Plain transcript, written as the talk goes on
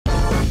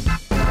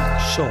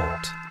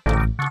short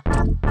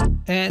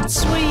and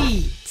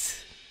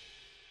sweet.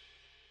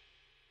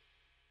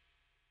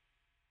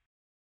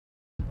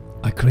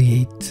 I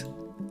create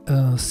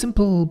a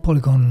simple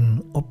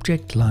polygon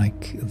object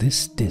like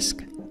this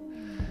disc.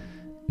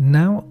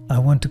 Now I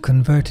want to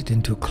convert it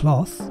into a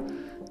cloth.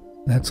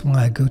 That's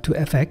why I go to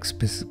FX,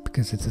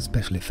 because it's a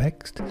special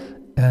effect,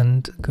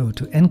 and go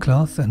to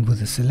nCloth, and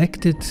with a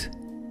selected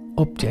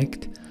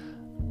object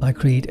I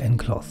create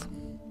nCloth.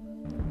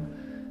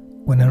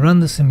 When I run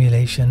the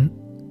simulation,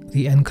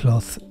 the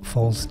nCloth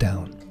falls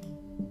down.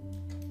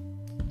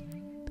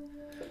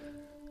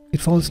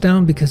 It falls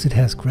down because it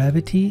has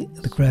gravity.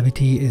 The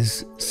gravity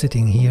is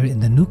sitting here in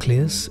the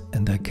nucleus,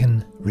 and I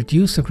can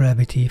reduce the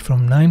gravity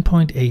from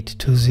 9.8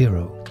 to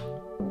 0.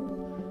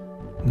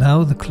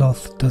 Now the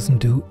cloth doesn't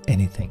do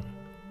anything.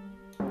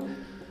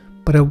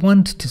 But I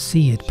want to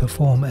see it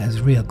perform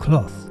as real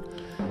cloth,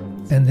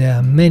 and there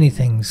are many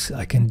things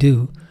I can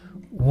do.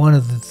 One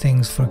of the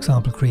things, for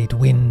example, create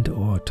wind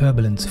or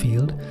turbulence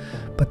field,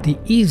 but the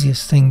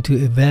easiest thing to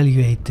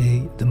evaluate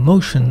the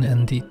motion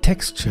and the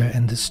texture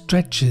and the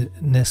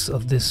stretchiness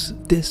of this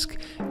disc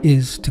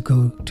is to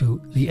go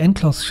to the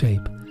nCloth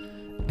shape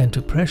and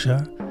to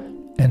pressure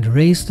and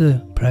raise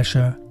the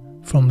pressure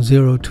from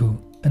 0 to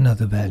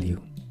another value,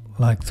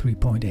 like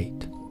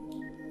 3.8.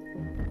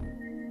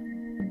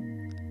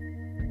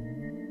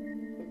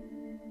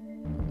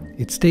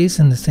 It stays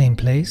in the same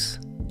place,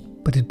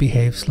 but it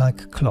behaves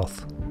like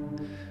cloth.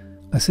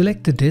 I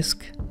select the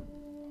disk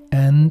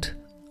and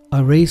I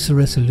raise the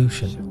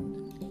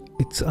resolution.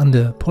 It's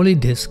under poly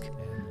disk.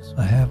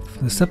 I have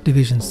the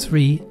subdivisions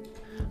 3.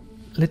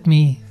 Let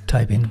me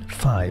type in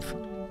 5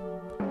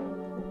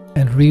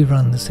 and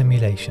rerun the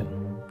simulation.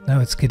 Now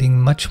it's getting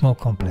much more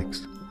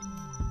complex.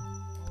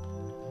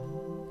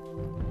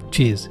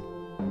 Cheers.